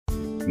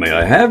May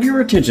I have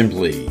your attention,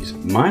 please?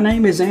 My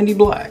name is Andy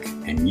Black,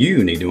 and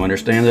you need to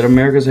understand that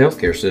America's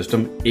healthcare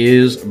system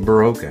is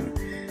broken.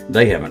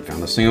 They haven't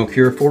found a single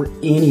cure for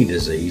any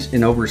disease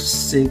in over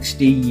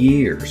 60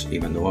 years,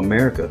 even though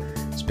America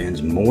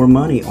spends more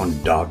money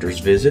on doctor's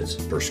visits,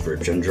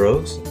 prescription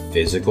drugs,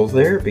 physical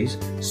therapies,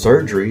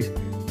 surgeries,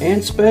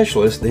 and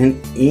specialists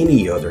than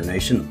any other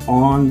nation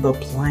on the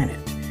planet.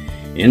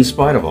 In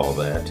spite of all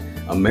that,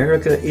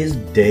 America is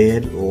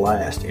dead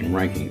last in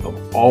ranking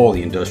of all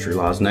the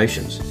industrialized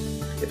nations.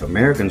 If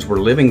Americans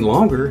were living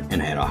longer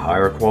and had a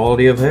higher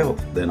quality of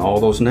health than all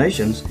those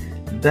nations,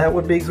 that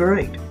would be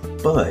great.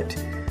 But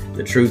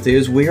the truth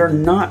is we are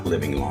not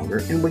living longer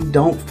and we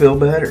don't feel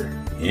better.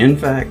 In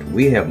fact,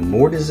 we have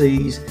more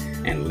disease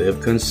and live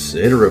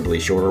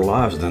considerably shorter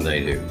lives than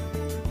they do.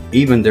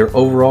 Even their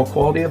overall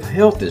quality of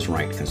health is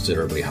ranked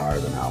considerably higher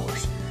than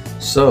ours.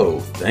 So,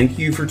 thank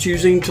you for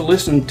choosing to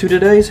listen to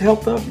today's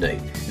Health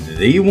Update,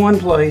 the one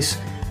place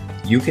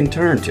you can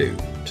turn to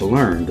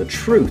learn the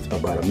truth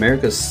about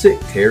America's sick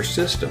care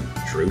system.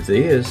 Truth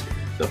is,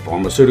 the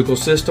pharmaceutical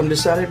system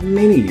decided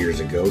many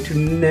years ago to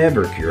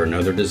never cure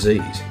another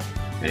disease.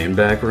 And in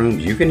back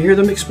rooms, you can hear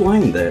them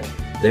explain that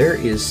there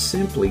is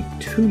simply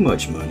too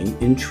much money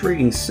in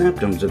treating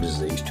symptoms of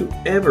disease to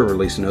ever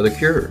release another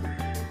cure.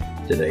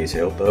 Today's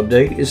Health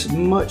Update is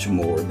much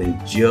more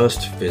than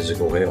just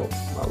physical health.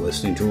 By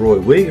listening to Roy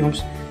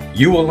Williams,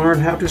 you will learn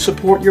how to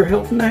support your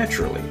health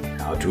naturally,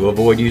 how to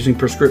avoid using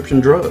prescription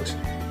drugs,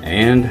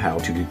 and how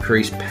to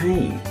decrease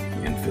pain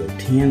and feel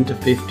 10 to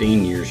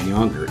 15 years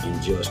younger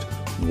in just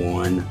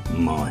 1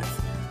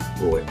 month.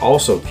 Roy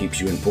also keeps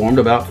you informed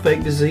about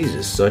fake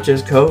diseases such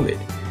as COVID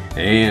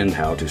and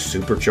how to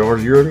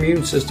supercharge your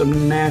immune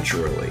system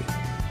naturally.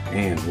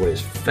 And what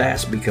is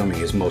fast becoming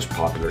his most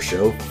popular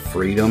show,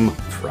 Freedom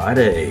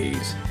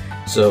Fridays.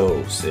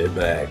 So sit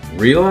back,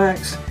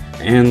 relax,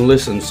 and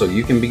listen so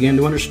you can begin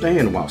to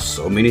understand why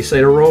so many say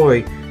to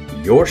Roy,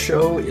 your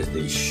show is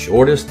the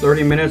shortest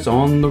 30 minutes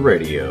on the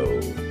radio.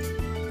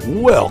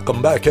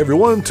 Welcome back,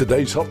 everyone.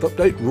 Today's Health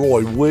Update,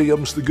 Roy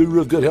Williams, the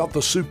guru of good health,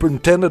 the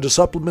superintendent of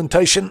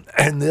supplementation,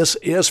 and this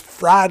is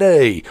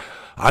Friday.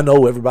 I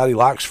know everybody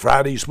likes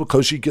Fridays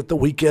because you get the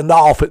weekend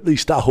off. At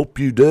least I hope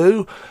you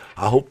do.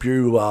 I hope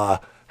you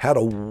had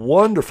a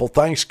wonderful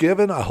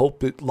Thanksgiving. I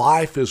hope that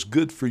life is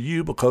good for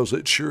you because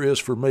it sure is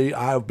for me.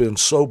 I've been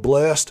so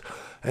blessed,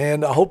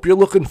 and I hope you're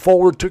looking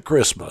forward to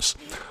Christmas.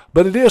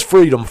 But it is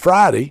Freedom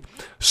Friday,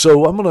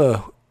 so I'm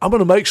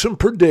gonna make some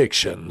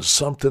predictions,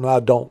 something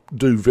I don't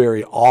do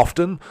very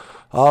often,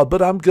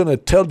 but I'm going to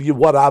tell you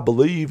what I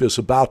believe is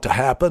about to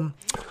happen.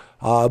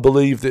 I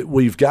believe that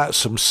we've got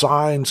some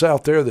signs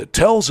out there that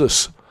tells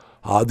us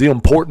the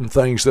important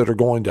things that are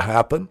going to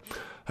happen.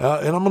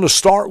 And I'm going to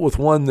start with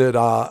one that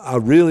I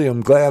really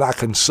am glad I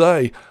can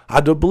say. I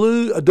do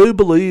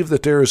believe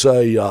that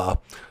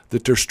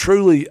there's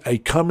truly a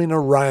coming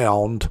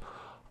around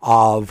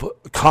of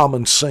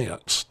common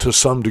sense to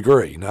some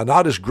degree. Now,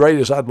 not as great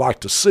as I'd like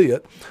to see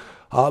it,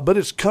 but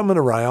it's coming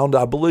around.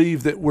 I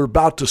believe that we're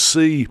about to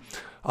see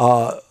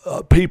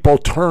people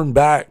turn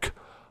back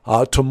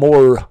to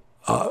more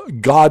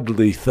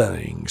godly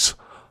things.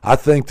 I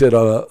think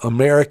that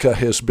America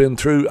has been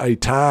through a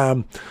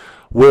time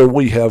where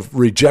we have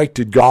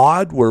rejected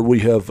God, where we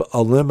have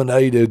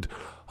eliminated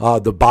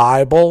the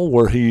Bible,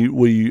 where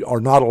we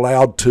are not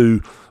allowed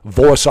to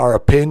voice our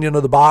opinion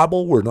of the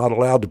Bible. We're not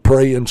allowed to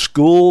pray in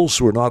schools.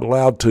 We're not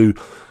allowed to,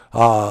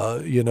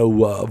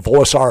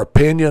 voice our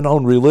opinion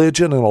on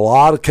religion in a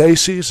lot of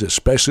cases,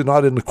 especially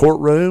not in the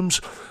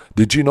courtrooms.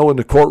 Did you know in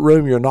the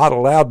courtroom you're not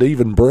allowed to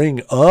even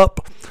bring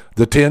up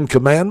the Ten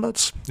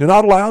Commandments? You're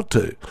not allowed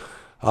to.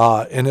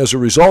 And as a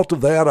result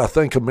of that, I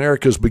think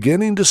America is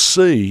beginning to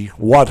see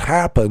what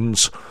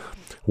happens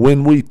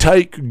when we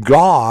take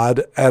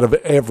God out of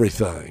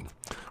everything,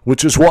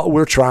 which is what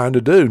we're trying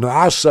to do. Now,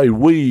 I say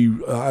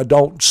we, I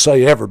don't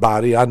say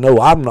everybody. I know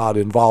I'm not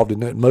involved in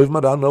that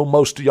movement. I know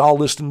most of y'all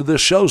listening to this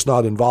show's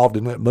not involved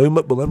in that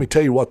movement, but let me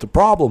tell you what the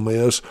problem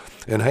is,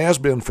 and has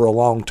been for a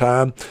long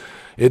time.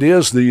 It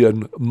is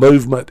the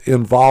movement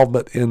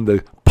involvement in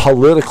the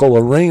political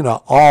arena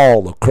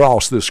all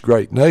across this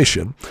great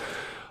nation.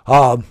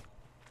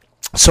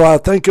 So I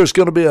think there's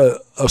going to be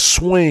a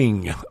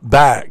swing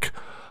back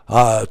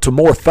to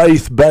more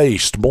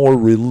faith-based, more,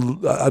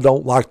 I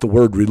don't like the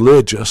word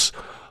religious,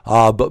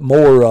 but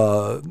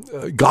more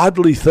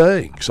godly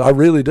things. I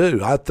really do.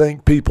 I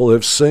think people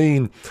have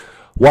seen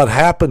what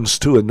happens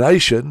to a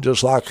nation,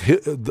 just like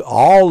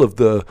all of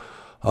the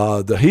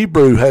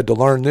Hebrew had to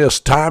learn this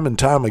time and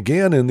time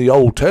again in the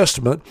Old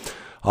Testament.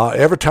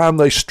 Every time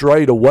they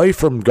strayed away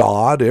from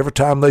God, every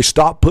time they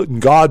stopped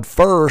putting God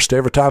first,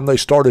 every time they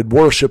started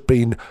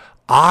worshiping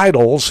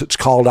idols, it's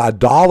called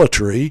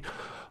idolatry,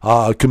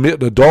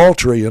 committing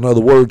adultery, in other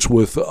words,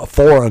 with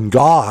foreign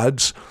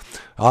gods.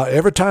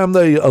 Every time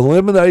they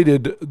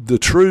eliminated the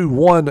true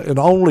one and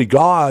only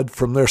God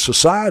from their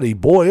society,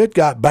 boy, it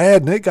got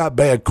bad, and it got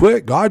bad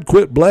quick. God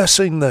quit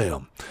blessing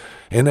them.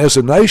 And as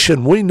a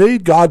nation, we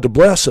need God to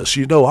bless us.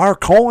 You know, our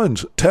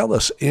coins tell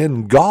us,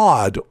 in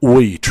God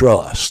we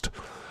trust.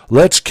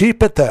 Let's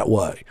keep it that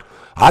way.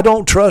 I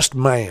don't trust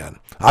man.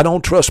 I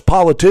don't trust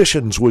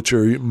politicians, which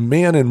are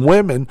men and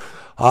women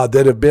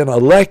that have been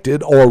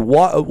elected or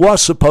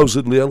was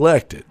supposedly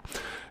elected.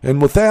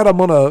 And with that, I'm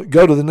going to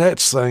go to the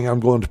next thing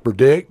I'm going to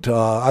predict.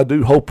 I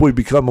do hope we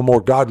become a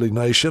more godly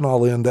nation.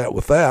 I'll end that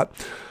with that.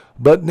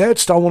 But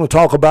next, I want to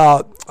talk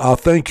about, I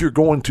think you're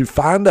going to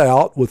find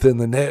out within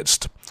the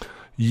next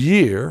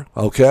year,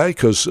 okay,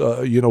 because,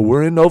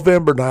 we're in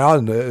November now,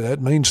 and that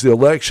means the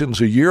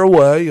election's a year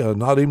away,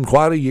 not even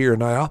quite a year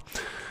now.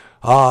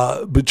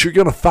 But you're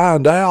going to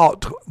find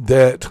out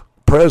that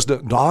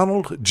President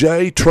Donald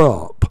J.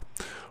 Trump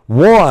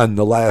won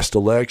the last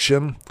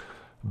election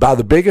by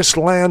the biggest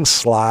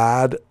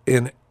landslide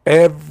in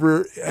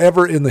ever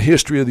in the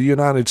history of the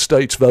United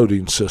States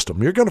voting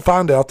system. You're going to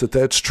find out that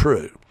that's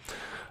true.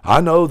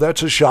 I know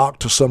that's a shock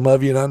to some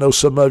of you, and I know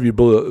some of you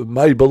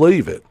may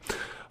believe it.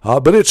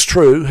 But it's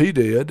true. He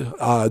did.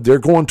 They're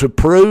going to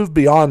prove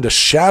beyond a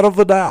shadow of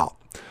a doubt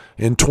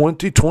in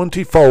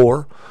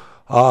 2024.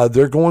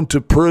 They're going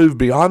to prove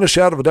beyond a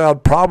shadow of a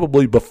doubt,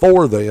 probably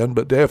before then,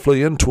 but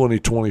definitely in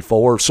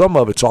 2024. Some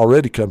of it's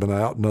already coming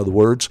out, in other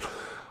words.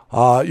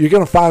 You're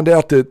going to find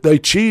out that they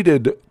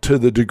cheated to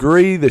the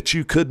degree that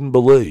you couldn't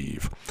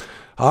believe.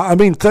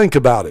 Think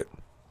about it.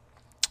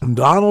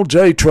 Donald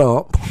J.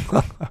 Trump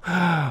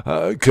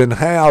can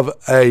have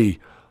a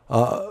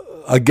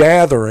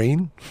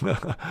gathering.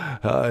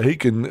 He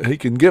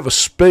can give a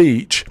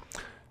speech,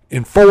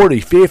 and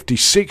 40, 50,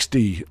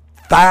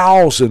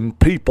 60,000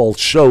 people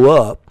show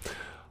up.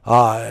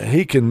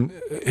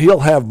 He'll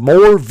have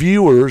more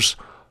viewers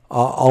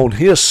on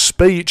his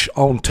speech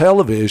on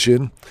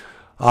television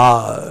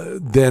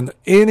than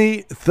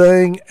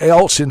anything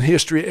else in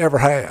history ever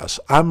has.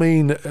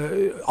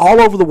 All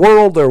over the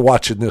world they're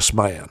watching this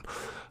man.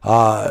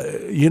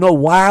 You know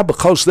why?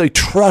 Because they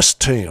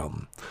trust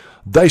him.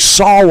 They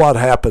saw what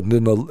happened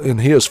in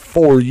his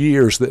 4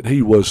 years that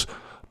he was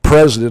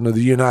president of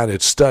the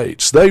United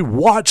States. They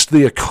watched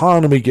the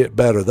economy get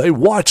better. They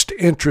watched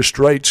interest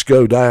rates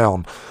go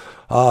down.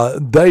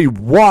 They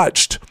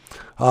watched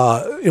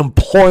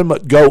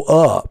employment go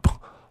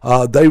up.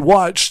 They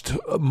watched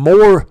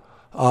more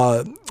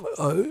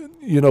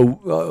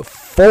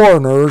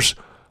foreigners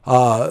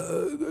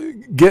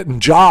getting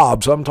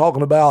jobs. I'm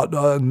talking about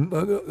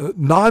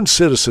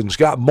non-citizens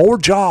got more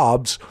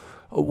jobs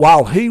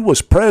while he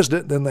was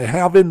president than they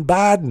have in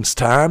Biden's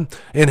time,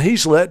 and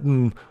he's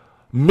letting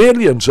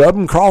millions of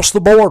them cross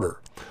the border.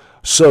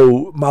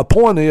 So my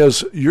point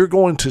is, you're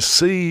going to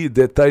see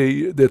that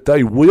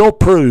they will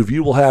prove,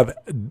 you will have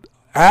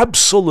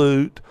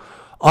absolute,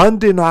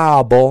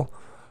 undeniable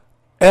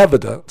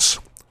evidence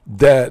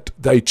that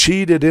they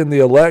cheated in the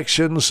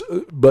elections,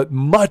 but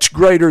much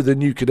greater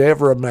than you could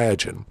ever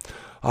imagine.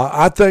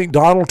 I think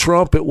Donald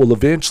Trump, it will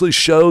eventually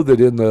show that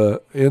in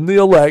the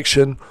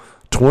election,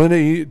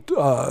 the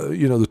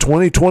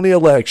 2020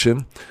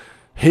 election,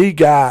 he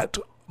got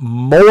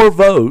more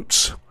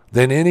votes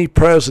than any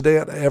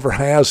president ever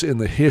has in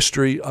the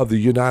history of the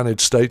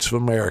United States of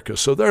America.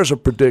 So there's a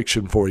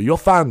prediction for you. You'll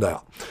find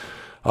out.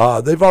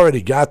 They've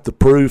already got the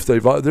proof.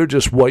 They're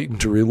just waiting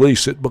to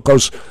release it,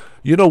 because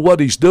you know what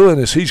he's doing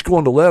is he's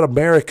going to let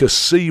America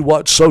see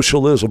what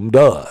socialism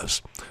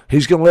does.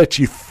 He's going to let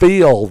you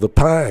feel the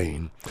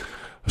pain,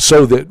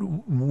 so that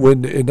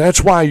and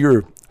that's why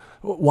you're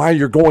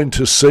going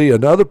to see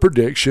another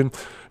prediction.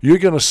 You're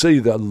going to see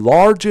the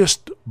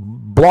largest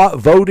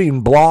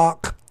voting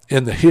bloc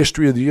in the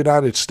history of the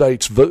United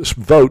States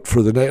vote for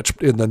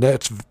in the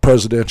next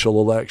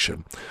presidential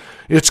election.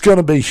 It's going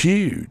to be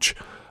huge.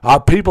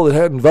 People that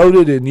hadn't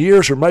voted in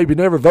years, or maybe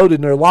never voted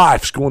in their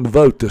lives, going to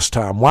vote this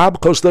time. Why?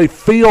 Because they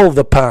feel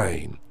the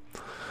pain.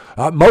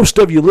 Most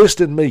of you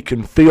listening to me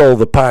can feel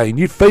the pain.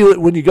 You feel it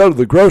when you go to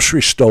the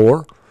grocery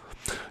store.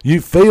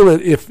 You feel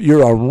it if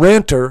you're a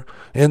renter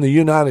in the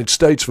United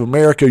States of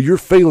America. You're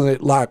feeling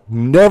it like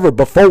never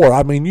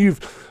before.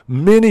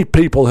 Many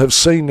people have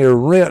seen their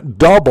rent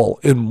double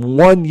in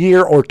 1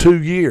 year or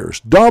 2 years.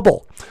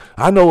 Double.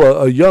 I know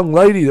a young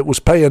lady that was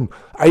paying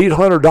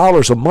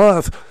 $800 a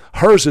month.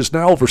 Hers is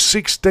now over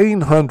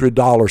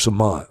 $1,600 a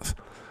month.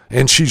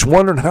 And she's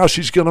wondering how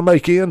she's going to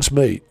make ends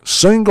meet.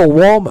 Single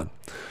woman.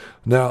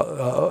 Now,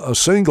 a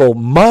single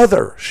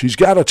mother. She's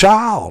got a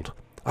child.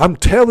 I'm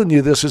telling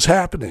you, this is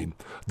happening.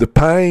 The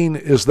pain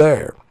is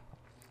there.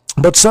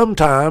 But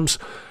sometimes,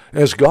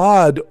 as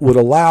God would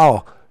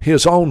allow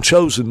his own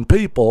chosen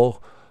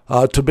people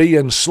to be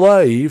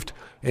enslaved,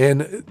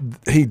 and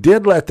he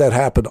did let that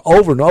happen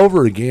over and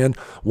over again.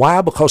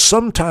 Why? Because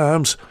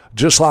sometimes,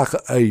 just like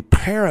a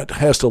parent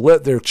has to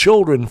let their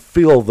children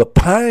feel the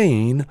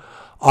pain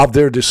of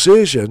their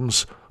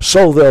decisions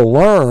so they'll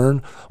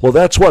learn, well,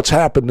 that's what's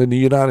happened in the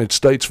United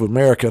States of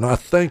America, and I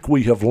think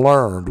we have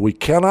learned. We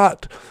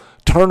cannot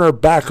turn our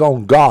back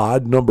on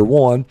God, number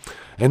one,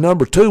 and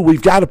number two,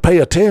 we've got to pay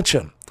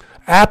attention.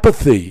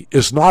 Apathy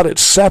is not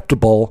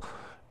acceptable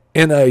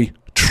in a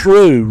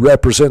true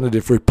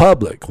representative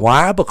republic.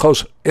 Why?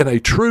 Because in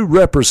a true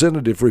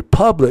representative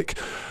republic,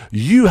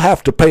 you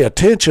have to pay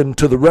attention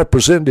to the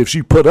representatives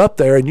you put up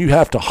there, and you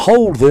have to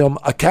hold them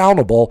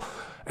accountable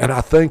And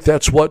I think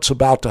that's what's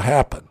about to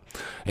happen.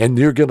 And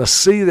you're going to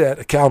see that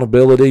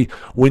accountability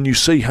when you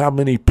see how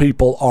many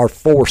people are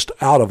forced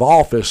out of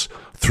office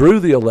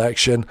through the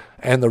election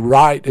and the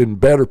right and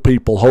better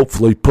people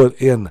hopefully put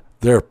in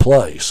their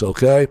place,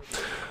 okay?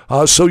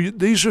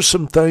 These are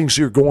some things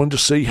you're going to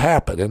see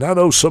happen. And I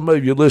know some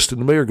of you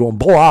listening to me are going,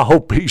 boy, I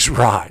hope he's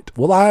right.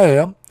 Well, I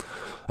am.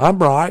 I'm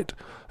right.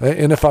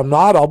 And if I'm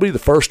not, I'll be the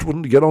first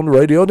one to get on the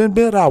radio and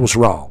admit I was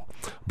wrong.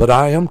 But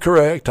I am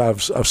correct.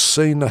 I've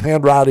seen the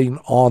handwriting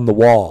on the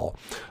wall.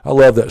 I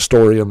love that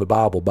story in the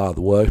Bible, by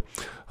the way.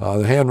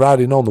 The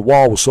handwriting on the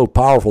wall was so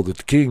powerful that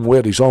the king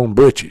wet his own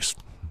britches.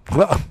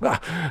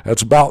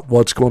 That's about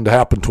what's going to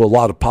happen to a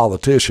lot of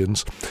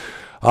politicians.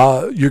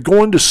 You're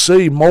going to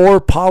see more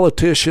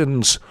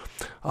politicians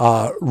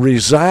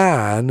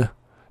resign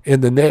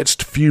in the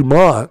next few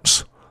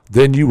months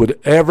than you would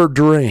ever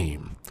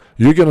dream.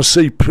 You're going to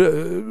see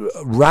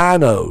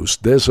rhinos.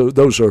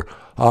 Those are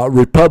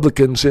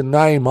Republicans in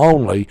name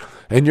only,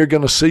 and you're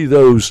going to see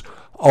those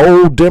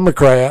old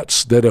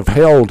Democrats that have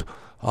held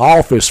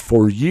office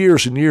for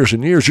years and years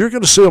and years. You're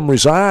going to see them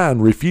resign,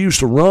 refuse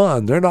to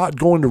run. They're not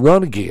going to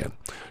run again.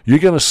 You're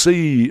going to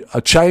see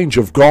a change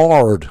of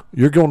guard.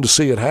 You're going to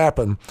see it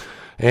happen,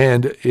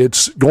 and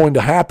it's going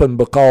to happen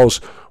because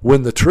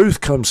when the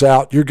truth comes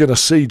out, you're going to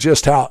see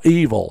just how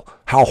evil,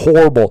 how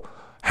horrible,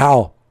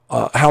 how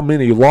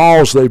many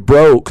laws they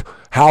broke,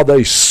 how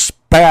they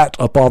spat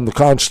upon the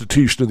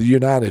Constitution of the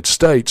United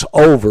States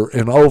over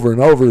and over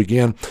and over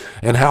again,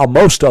 and how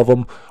most of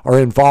them are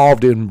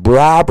involved in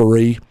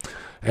bribery.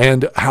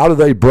 And how do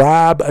they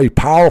bribe a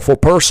powerful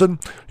person?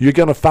 You're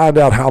going to find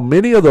out how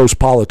many of those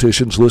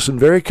politicians, listen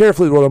very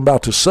carefully to what I'm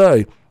about to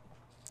say,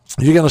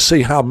 you're going to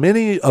see how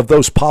many of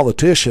those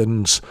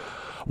politicians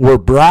were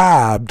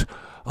bribed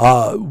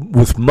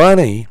with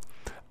money,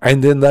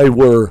 and then they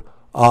were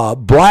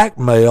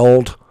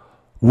blackmailed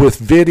with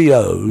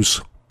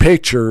videos,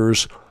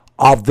 pictures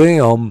of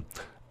them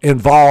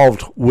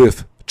involved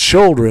with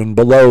children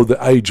below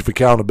the age of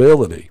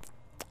accountability.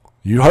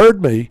 You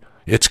heard me.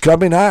 It's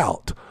coming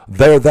out.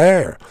 They're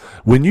there.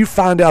 When you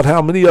find out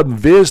how many of them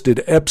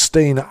visited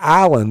Epstein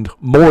Island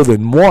more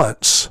than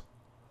once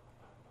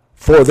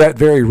for that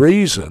very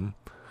reason,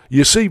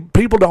 you see,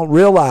 people don't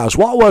realize,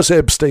 what was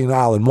Epstein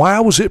Island? Why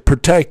was it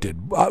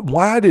protected?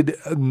 Why did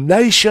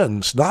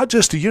nations, not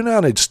just the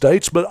United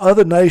States, but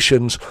other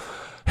nations,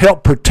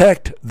 help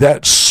protect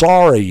that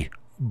sorry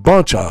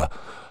bunch of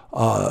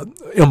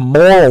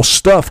immoral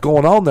stuff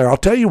going on there? I'll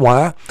tell you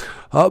why.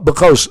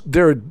 Because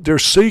their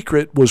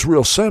secret was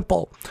real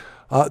simple.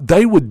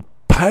 They would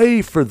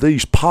pay for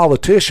these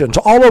politicians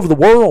all over the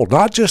world,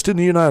 not just in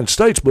the United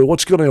States, but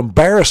what's going to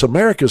embarrass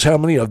America is how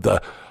many of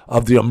the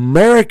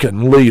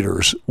American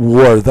leaders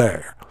were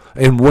there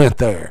and went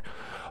there.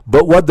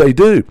 But what they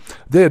do,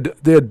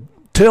 they'd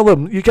tell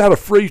them, you got a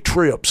free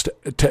trip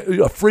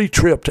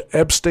to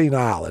Epstein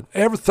Island.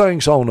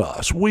 Everything's on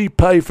us. We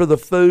pay for the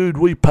food,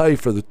 we pay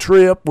for the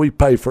trip, we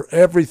pay for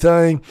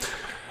everything.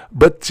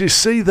 But you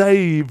see,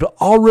 they've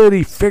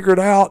already figured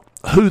out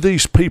who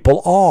these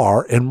people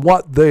are and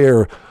what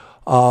they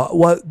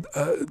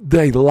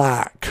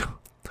lack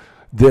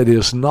that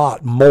is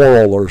not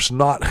moral or is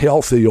not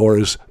healthy or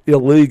is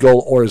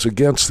illegal or is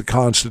against the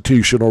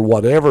Constitution or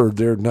whatever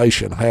their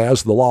nation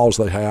has, the laws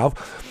they have.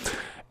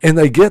 And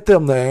they get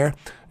them there,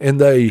 and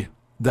they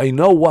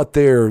know what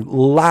their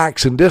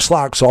likes and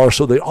dislikes are,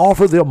 so they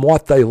offer them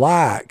what they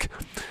like.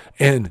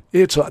 And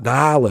it's an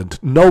island.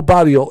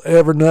 Nobody will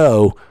ever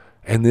know.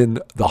 And then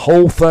the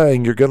whole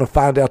thing, you're going to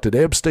find out that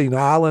Epstein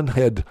Island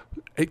had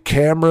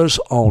cameras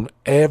on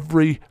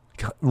every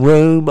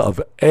room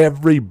of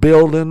every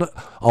building,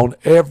 on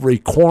every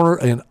corner,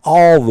 in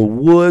all the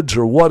woods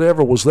or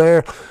whatever was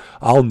there,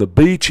 on the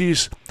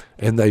beaches,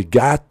 and they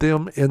got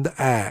them in the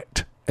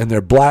act, and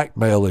they're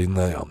blackmailing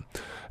them.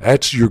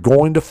 You're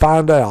going to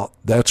find out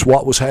that's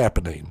what was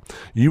happening.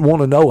 You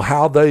want to know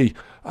how they...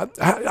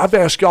 I've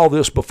asked y'all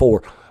this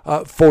before.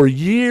 For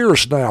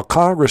years now,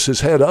 Congress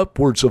has had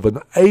upwards of an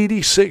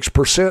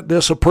 86%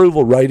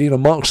 disapproval rating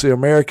amongst the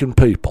American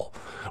people.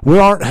 We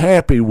aren't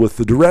happy with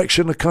the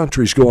direction the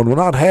country's going. We're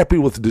not happy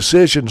with the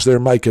decisions they're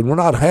making. We're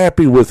not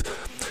happy with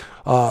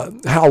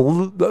how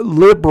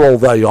liberal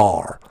they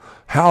are,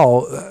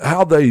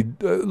 how they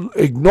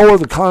ignore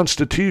the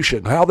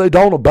Constitution, how they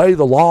don't obey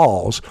the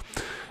laws.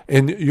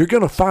 And you're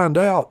going to find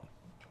out,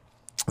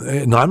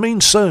 and I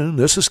mean soon,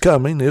 this is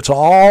coming. It's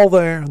all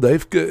there.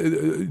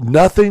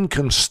 Nothing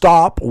can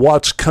stop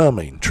what's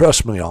coming.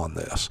 Trust me on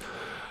this.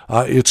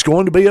 It's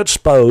going to be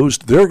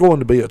exposed. They're going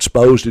to be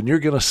exposed, and you're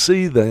going to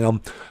see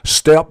them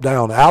step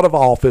down out of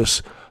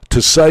office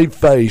to save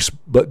face,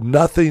 but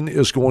nothing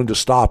is going to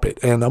stop it.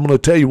 And I'm going to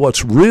tell you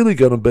what's really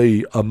going to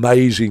be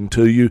amazing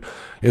to you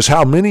is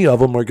how many of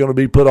them are going to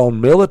be put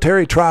on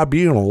military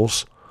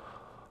tribunals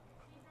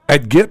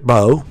at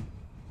Gitmo.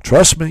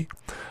 Trust me.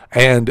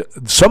 And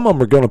some of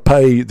them are going to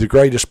pay the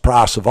greatest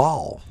price of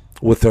all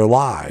with their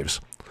lives.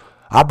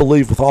 I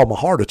believe with all my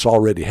heart it's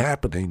already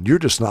happening. You're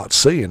just not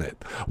seeing it.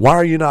 Why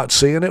are you not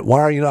seeing it? Why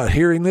are you not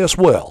hearing this?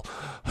 Well,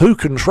 who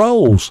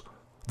controls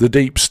the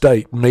deep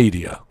state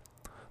media?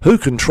 Who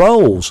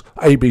controls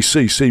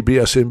ABC,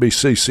 CBS,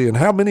 NBC, CNN?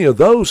 How many of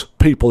those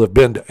people have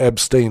been to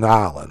Epstein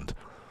Island,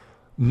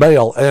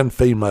 male and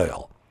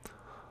female?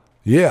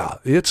 Yeah,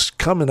 it's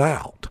coming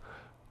out,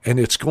 and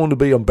it's going to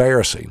be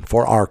embarrassing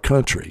for our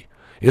country.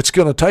 It's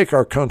going to take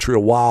our country a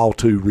while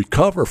to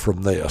recover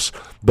from this,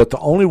 but the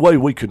only way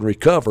we can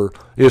recover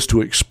is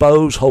to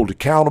expose, hold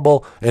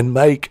accountable, and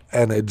make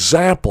an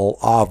example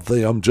of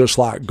them, just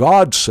like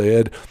God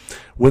said,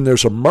 when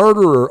there's a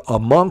murderer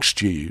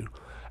amongst you,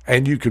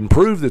 and you can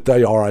prove that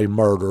they are a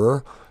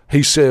murderer,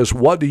 he says,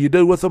 what do you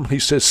do with them? He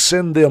says,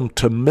 send them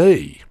to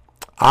me.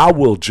 I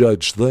will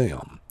judge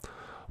them.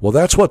 Well,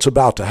 that's what's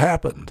about to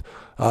happen.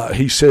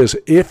 He says,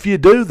 if you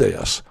do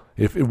this,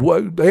 there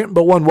ain't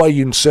but one way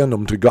you can send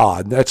them to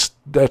God, and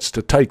that's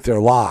to take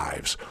their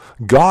lives.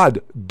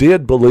 God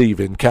did believe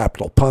in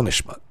capital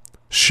punishment.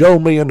 Show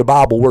me in the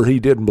Bible where he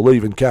didn't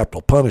believe in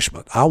capital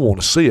punishment. I want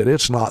to see it.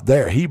 It's not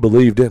there. He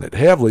believed in it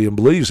heavily and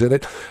believes in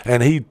it,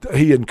 and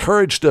he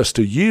encouraged us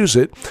to use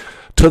it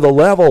to the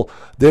level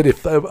that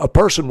if a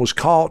person was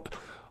caught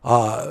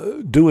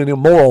doing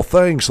immoral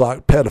things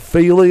like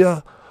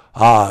pedophilia,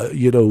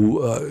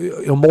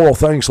 immoral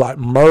things like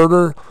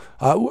murder,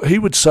 he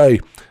would say,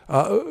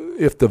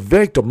 if the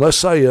victim, let's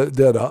say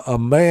that a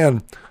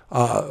man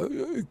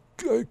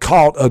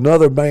caught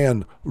another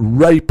man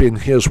raping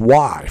his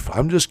wife.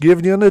 I'm just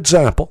giving you an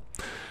example.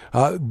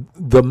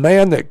 The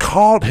man that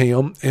caught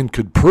him and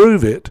could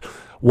prove it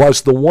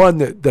was the one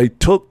that they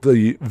took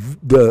the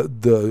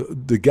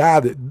guy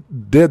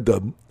that did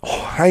the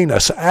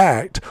heinous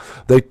act.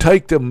 They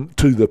take them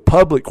to the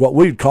public, what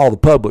we'd call the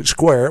public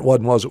square. It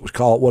wasn't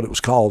what it was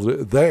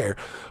called there,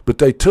 but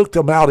they took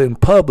them out in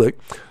public.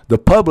 The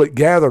public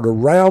gathered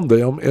around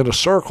them in a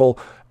circle,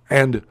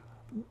 and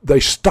they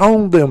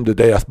stoned them to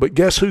death. But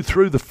guess who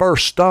threw the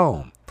first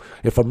stone?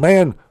 If a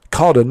man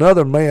caught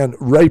another man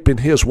raping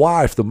his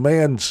wife,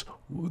 the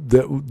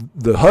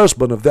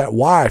husband of that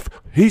wife,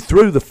 he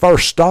threw the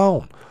first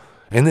stone.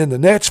 And then the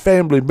next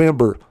family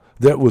member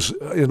that was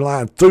in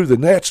line threw the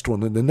next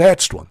one and the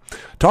next one.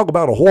 Talk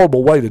about a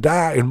horrible way to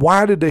die. And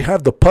why did they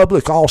have the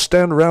public all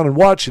stand around and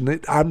watch?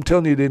 And I'm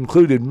telling you, it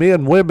included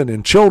men, women,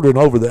 and children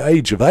over the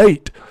age of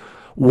 8.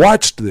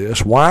 Watched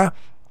this. Why?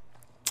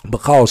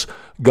 Because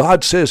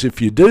God says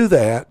if you do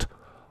that,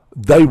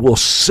 they will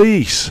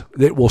cease.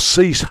 It will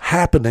cease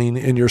happening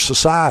in your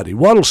society.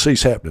 What will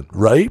cease happening?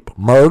 Rape,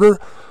 murder,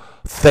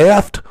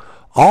 theft.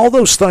 All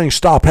those things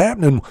stop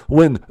happening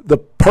when the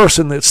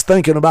person that's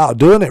thinking about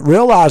doing it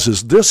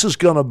realizes this is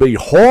going to be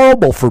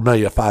horrible for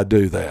me if I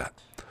do that.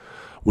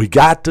 We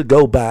got to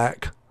go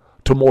back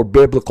to more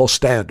biblical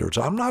standards.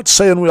 I'm not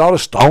saying we ought to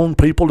stone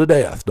people to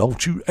death.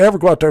 Don't you ever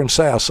go out there and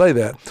say I say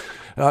that.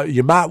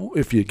 You might,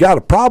 if you got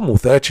a problem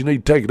with that, you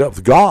need to take it up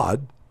with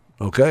God.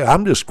 Okay,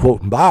 I'm just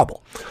quoting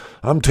Bible.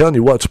 I'm telling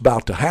you what's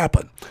about to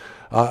happen.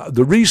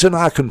 The reason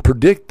I can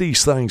predict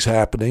these things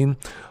happening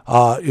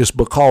is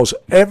because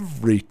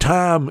every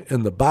time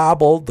in the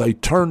Bible they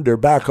turned their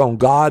back on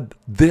God,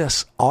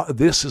 this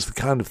is the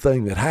kind of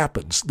thing that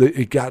happens.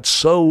 It got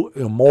so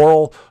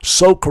immoral,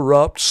 so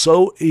corrupt,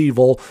 so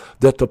evil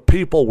that the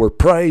people were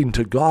praying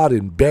to God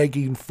and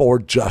begging for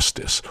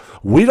justice.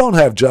 We don't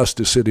have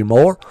justice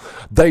anymore.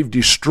 They've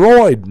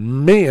destroyed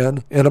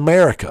men in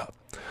America.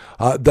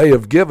 They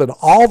have given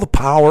all the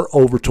power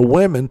over to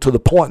women to the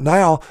point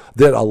now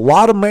that a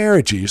lot of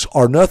marriages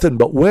are nothing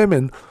but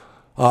women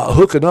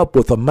hooking up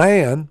with a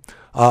man,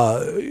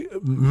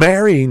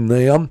 marrying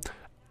them,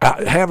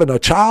 having a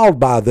child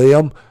by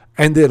them,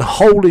 and then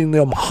holding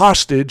them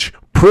hostage,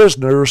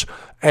 prisoners,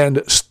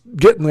 and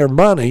getting their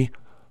money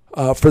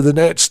for the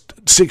next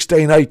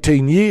 16,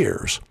 18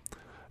 years.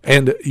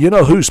 And you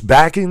know who's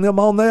backing them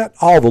on that?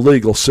 All the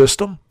legal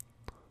system.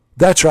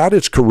 That's right,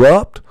 it's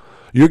corrupt.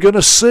 You're going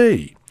to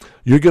see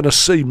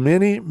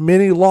many,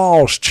 many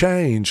laws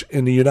change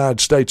in the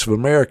United States of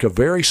America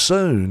very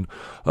soon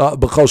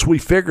because we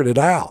figured it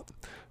out.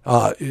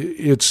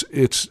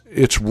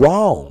 It's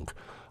wrong.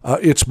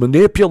 It's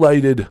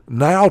manipulated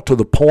now to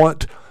the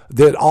point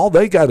that all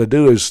they got to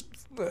do is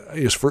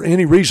for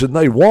any reason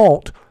they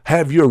want,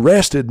 have you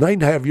arrested, and they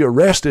can have you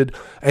arrested,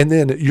 and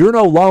then you're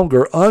no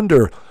longer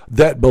under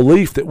that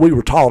belief that we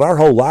were taught our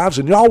whole lives,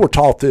 and y'all were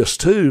taught this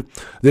too,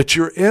 that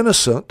you're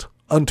innocent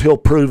until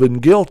proven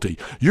guilty.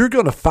 You're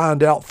going to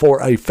find out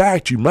for a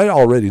fact, you may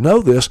already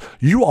know this,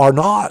 you are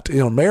not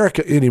in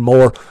America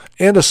anymore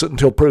innocent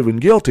until proven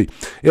guilty.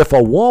 If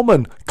a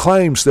woman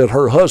claims that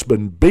her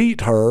husband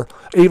beat her,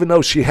 even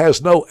though she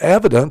has no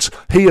evidence,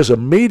 he is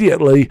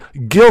immediately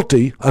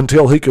guilty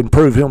until he can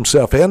prove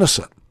himself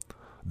innocent.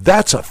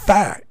 That's a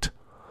fact.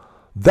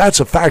 That's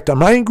a fact.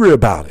 I'm angry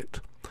about it.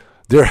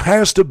 There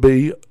has to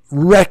be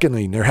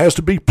reckoning. There has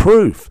to be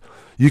proof.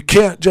 You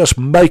can't just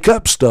make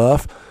up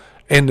stuff.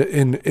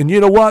 And you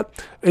know what?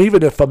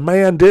 Even if a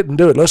man didn't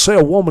do it, let's say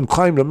a woman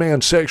claimed a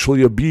man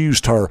sexually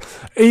abused her.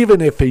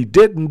 Even if he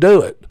didn't do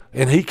it,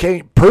 and he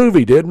can't prove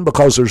he didn't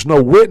because there's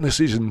no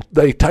witnesses and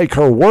they take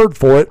her word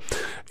for it,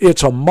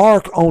 it's a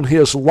mark on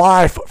his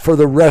life for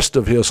the rest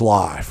of his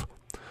life.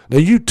 Now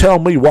you tell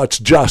me what's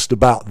just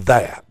about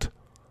that.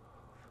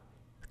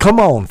 Come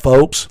on,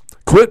 folks.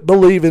 Quit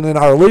believing in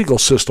our legal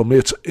system.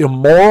 It's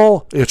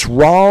immoral, it's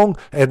wrong,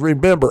 and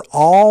remember,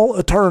 all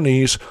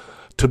attorneys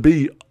to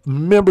be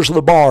members of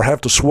the bar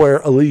have to swear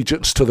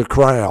allegiance to the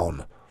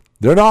crown.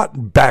 They're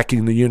not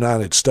backing the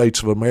United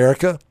States of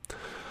America.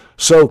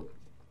 So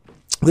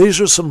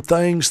these are some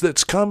things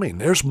that's coming.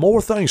 There's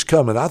more things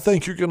coming. I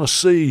think you're going to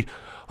see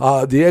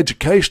the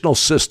educational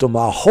system,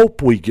 I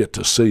hope we get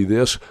to see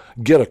this,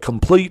 get a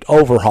complete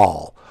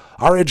overhaul.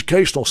 Our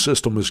educational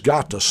system has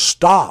got to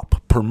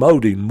stop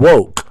promoting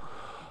woke.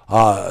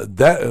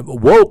 That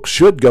woke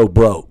should go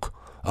broke.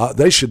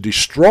 They should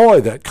destroy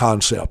that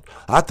concept.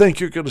 I think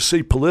you're going to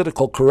see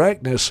political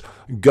correctness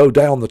go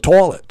down the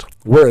toilet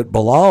where it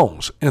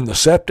belongs, in the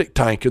septic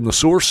tank, in the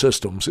sewer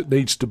systems. It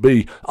needs to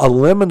be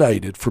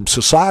eliminated from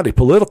society.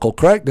 Political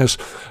correctness,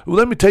 well,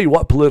 let me tell you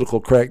what political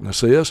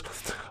correctness is.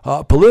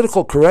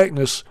 Political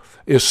correctness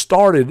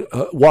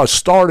was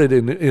started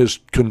and is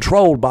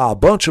controlled by a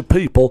bunch of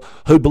people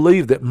who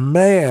believe that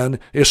man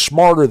is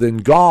smarter than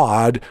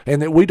God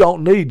and that we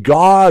don't need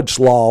God's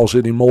laws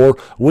anymore.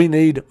 We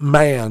need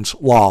man's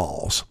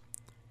laws.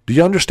 Do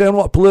you understand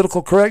what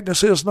political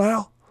correctness is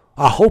now?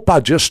 I hope I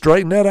just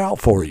straightened that out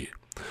for you.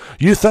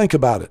 You think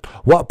about it.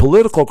 What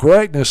political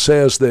correctness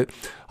says that,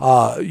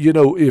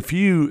 if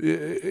you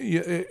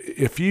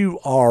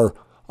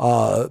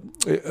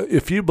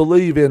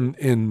believe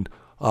in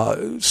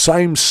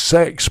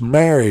same-sex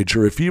marriage,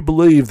 or if you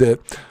believe that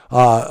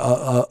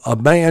a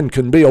man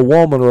can be a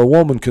woman or a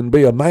woman can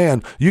be a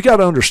man, you got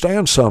to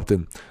understand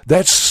something.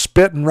 That's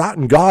spitting right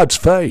in God's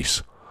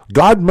face.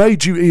 God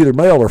made you either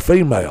male or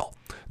female.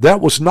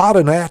 That was not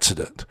an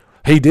accident.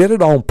 He did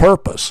it on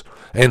purpose,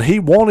 and he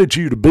wanted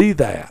you to be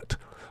that.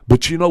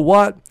 But you know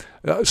what?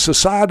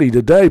 Society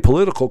today,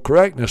 political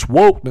correctness,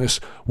 wokeness,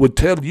 would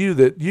tell you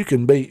that you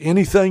can be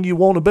anything you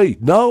want to be.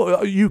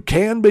 No, you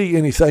can be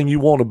anything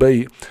you want to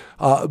be.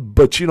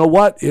 But you know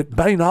what? It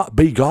may not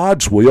be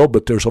God's will,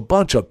 but there's a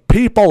bunch of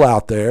people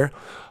out there,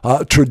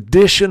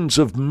 traditions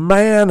of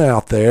man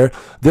out there,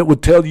 that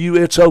would tell you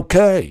it's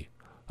okay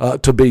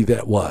to be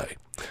that way.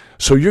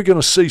 So you're going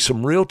to see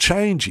some real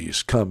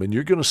changes coming.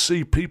 You're going to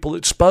see people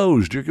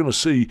exposed. You're going to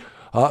see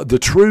the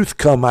truth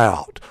come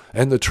out,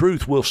 and the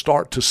truth will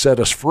start to set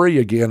us free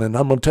again. And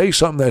I'm going to tell you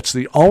something, that's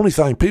the only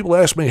thing. People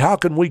ask me, how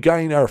can we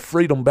gain our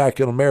freedom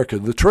back in America?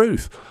 The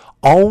truth.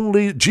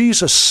 Only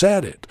Jesus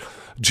said it.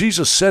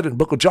 Jesus said in the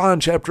book of John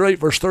chapter 8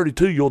 verse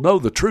 32, you'll know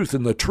the truth,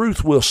 and the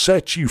truth will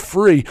set you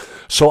free.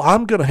 So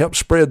I'm going to help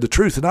spread the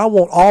truth, and I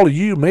want all of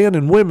you men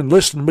and women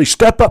listening to me,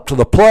 step up to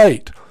the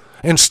plate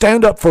and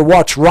stand up for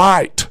what's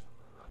right.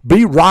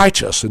 Be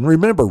righteous. And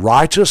remember,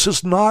 righteous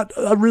is not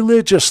a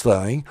religious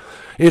thing.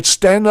 It's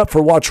stand up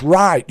for what's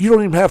right. You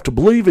don't even have to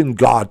believe in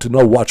God to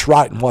know what's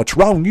right and what's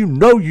wrong. You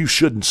know you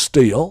shouldn't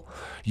steal.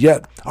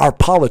 Yet our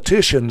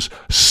politicians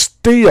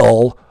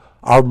steal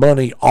our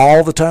money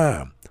all the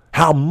time.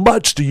 How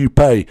much do you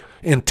pay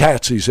in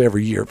taxes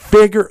every year?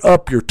 Figure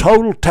up your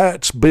total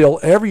tax bill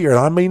every year.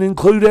 I mean,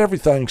 include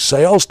everything: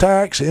 sales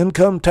tax,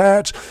 income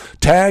tax,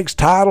 tags,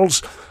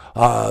 titles,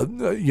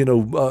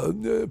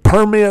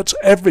 permits,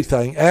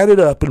 everything. Add it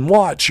up and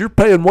watch. You're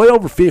paying way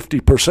over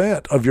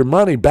 50% of your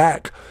money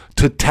back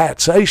to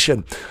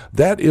taxation.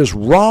 That is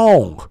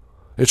wrong.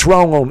 It's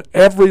wrong on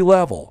every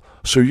level.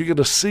 So you're going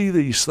to see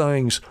these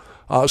things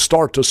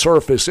start to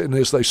surface, and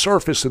as they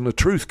surface and the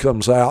truth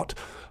comes out,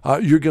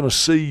 you're going to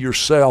see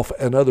yourself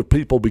and other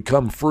people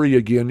become free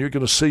again. You're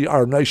going to see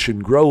our nation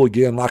grow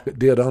again like it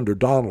did under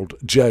Donald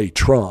J.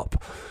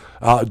 Trump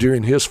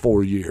during his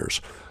 4 years.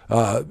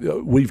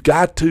 We've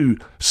got to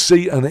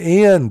see an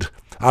end.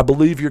 I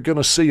believe you're going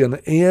to see an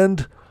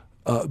end.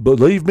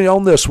 Believe me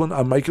on this one.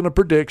 I'm making a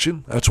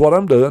prediction. That's what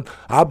I'm doing.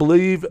 I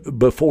believe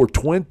before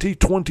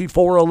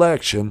 2024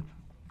 election,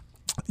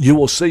 you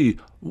will see,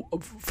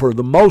 for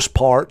the most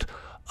part,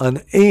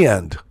 an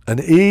end, an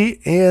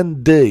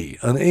E-N-D,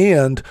 an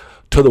end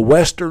to the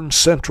Western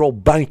central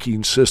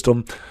banking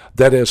system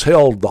that has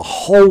held the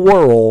whole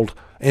world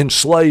in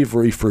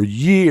slavery for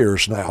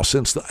years now,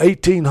 since the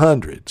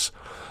 1800s.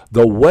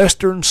 The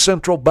Western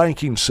central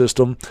banking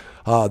system,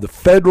 the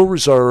Federal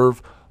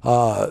Reserve,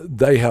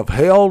 they have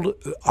held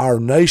our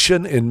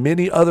nation and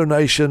many other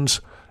nations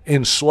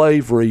in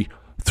slavery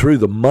through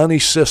the money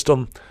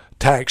system,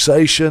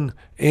 taxation,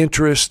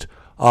 interest,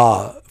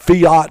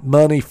 fiat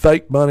money,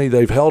 fake money.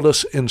 They've held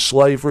us in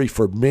slavery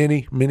for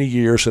many, many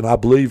years, and I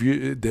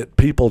believe that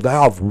people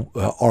now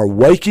are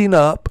waking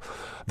up.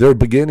 They're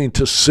beginning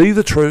to see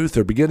the truth.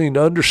 They're beginning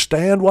to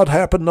understand what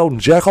happened on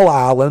Jekyll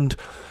Island,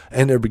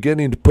 and they're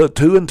beginning to put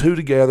two and two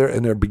together,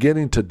 and they're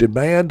beginning to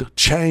demand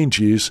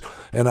changes,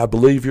 and I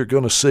believe you're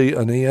going to see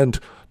an end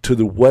to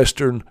the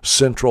Western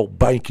central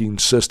banking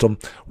system,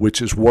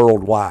 which is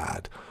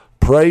worldwide.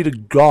 Pray to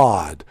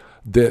God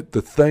that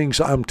the things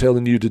I'm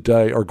telling you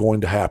today are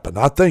going to happen.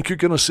 I think you're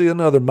going to see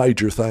another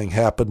major thing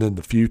happen in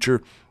the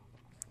future,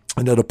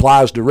 and it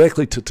applies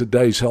directly to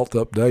today's health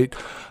update.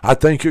 I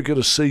think you're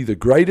going to see the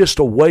greatest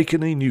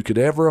awakening you could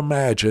ever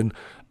imagine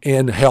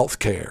in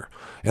healthcare.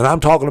 And I'm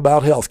talking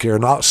about health care,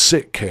 not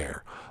sick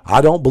care.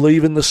 I don't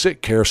believe in the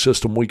sick care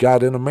system we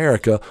got in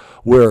America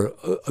where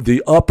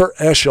the upper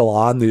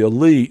echelon, the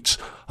elites,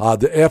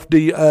 the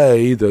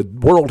FDA, the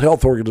World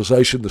Health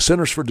Organization, the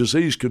Centers for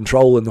Disease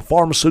Control, and the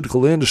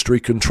pharmaceutical industry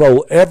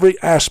control every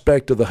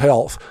aspect of the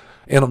health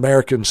in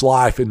Americans'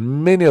 life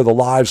and many of the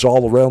lives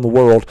all around the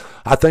world.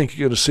 I think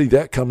you're going to see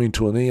that coming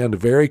to an end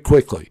very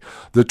quickly.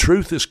 The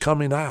truth is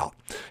coming out.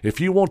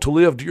 If you want to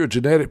live to your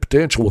genetic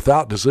potential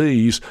without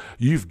disease,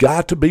 you've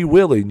got to be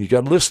willing, you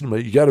got to listen to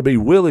me, you got to be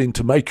willing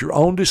to make your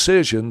own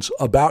decisions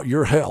about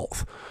your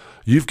health.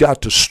 You've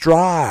got to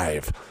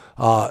strive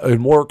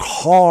and work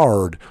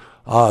hard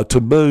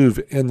to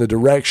move in the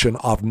direction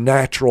of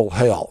natural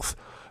health.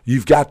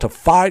 You've got to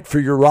fight for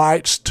your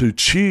rights to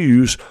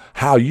choose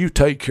how you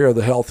take care of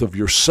the health of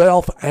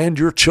yourself and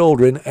your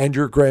children and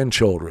your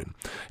grandchildren.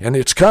 And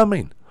it's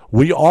coming.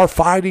 We are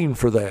fighting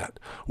for that.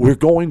 We're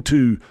going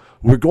to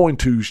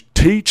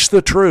teach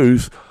the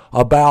truth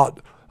about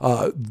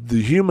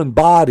the human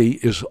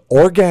body is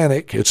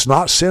organic. It's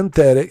not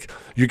synthetic.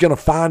 You're going to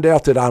find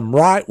out that I'm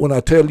right when I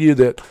tell you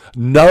that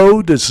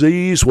no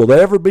disease will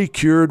ever be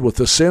cured with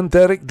a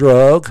synthetic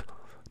drug.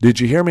 Did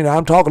you hear me? Now,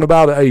 I'm talking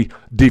about a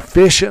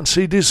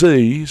deficiency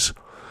disease.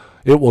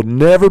 It will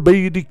never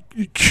be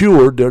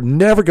cured. They're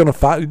never going to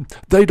find.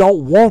 They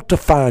don't want to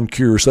find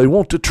cures. They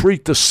want to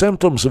treat the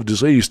symptoms of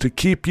disease, to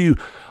keep you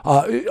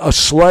a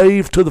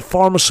slave to the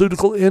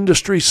pharmaceutical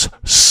industry's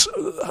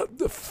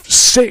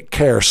sick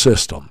care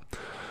system.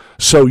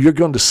 So you're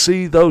going to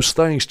see those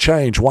things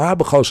change. Why?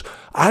 Because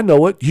I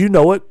know it, you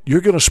know it, you're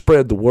going to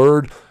spread the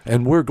word,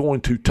 and we're going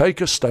to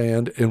take a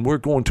stand, and we're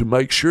going to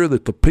make sure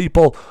that the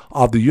people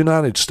of the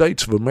United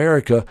States of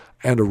America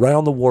and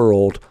around the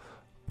world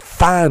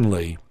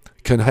finally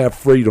can have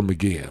freedom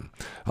again.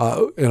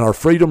 And our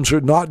freedoms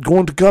are not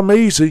going to come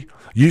easy.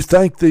 You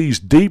think these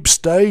deep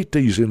state,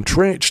 these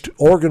entrenched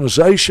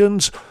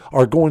organizations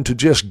are going to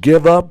just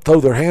give up,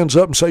 throw their hands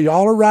up and say,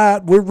 y'all are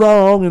right, we're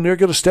wrong, and they're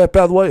going to step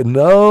out of the way?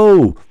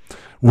 No.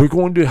 We're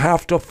going to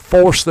have to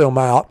force them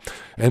out.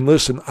 And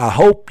listen, I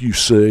hope you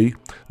see,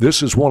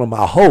 this is one of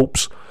my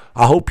hopes,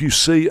 I hope you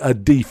see a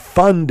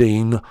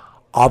defunding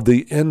of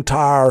the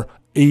entire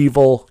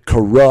evil,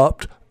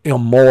 corrupt,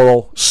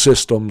 immoral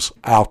systems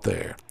out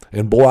there.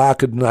 And boy, I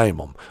could name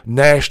them.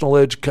 National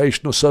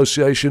Education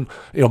Association,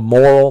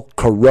 immoral,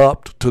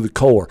 corrupt to the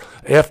core.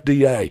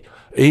 FDA,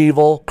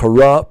 evil,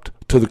 corrupt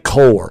to the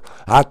core.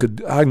 I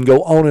can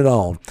go on and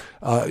on.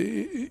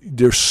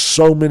 There's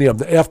so many of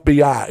them. The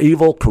FBI,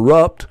 evil,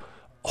 corrupt,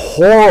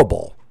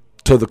 horrible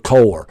to the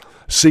core.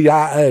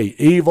 CIA,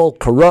 evil,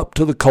 corrupt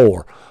to the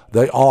core.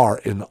 They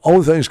are. And the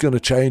only thing that's going to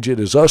change it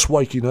is us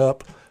waking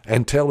up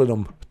and telling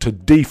them to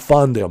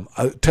defund them.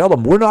 Tell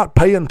them we're not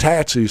paying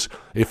taxes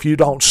if you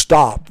don't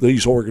stop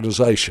these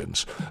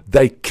organizations.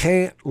 They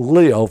can't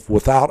live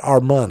without our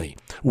money.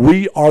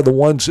 We are the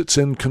ones that's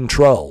in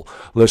control.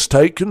 Let's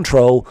take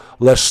control.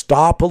 Let's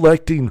stop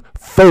electing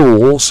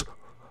fools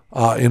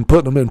and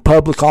putting them in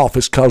public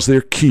office because they're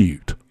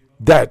cute.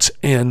 That's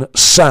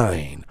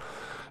insane.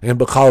 And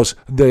because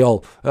they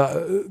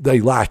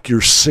like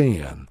your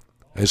sin.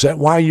 Is that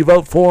why you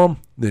vote for them?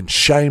 Then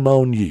shame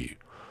on you.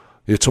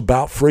 It's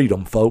about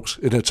freedom, folks,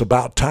 and it's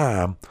about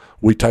time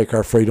we take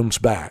our freedoms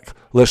back.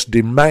 Let's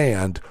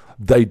demand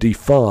they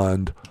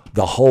defund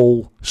the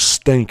whole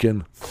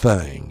stinking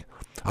thing.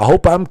 I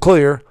hope I'm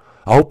clear.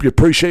 I hope you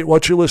appreciate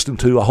what you're listening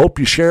to. I hope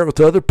you share it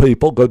with other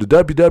people. Go to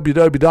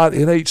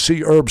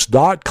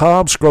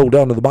www.nhcherbs.com, scroll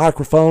down to the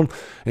microphone,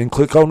 and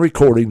click on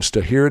recordings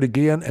to hear it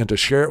again and to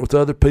share it with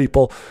other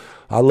people.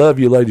 I love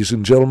you, ladies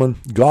and gentlemen.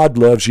 God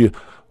loves you.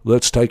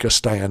 Let's take a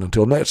stand.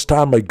 Until next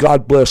time, may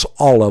God bless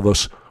all of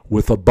us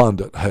with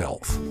abundant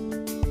health.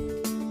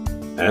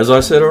 As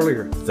I said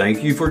earlier,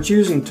 thank you for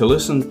choosing to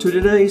listen to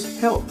today's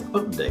Health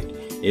Update.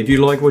 If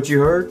you like what you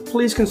heard,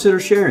 please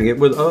consider sharing it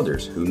with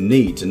others who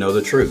need to know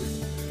the truth.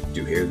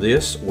 To hear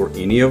this or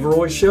any of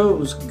Roy's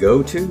shows,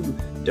 go to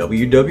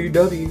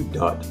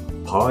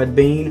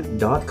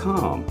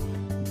www.podbean.com,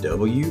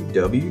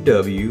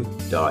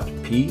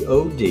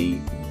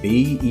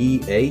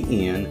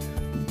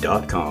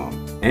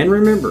 www.podbean.com. And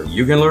remember,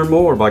 you can learn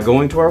more by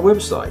going to our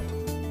website,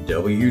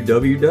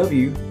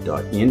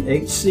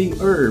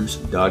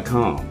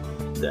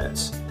 www.nhcherbs.com.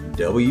 That's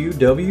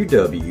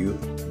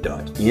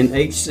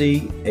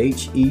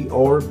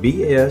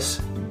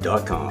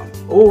www.nhcherbs.com.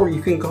 Or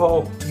you can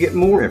call to get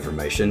more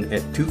information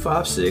at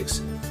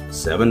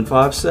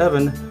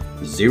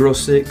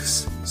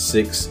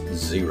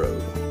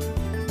 256-757-0660.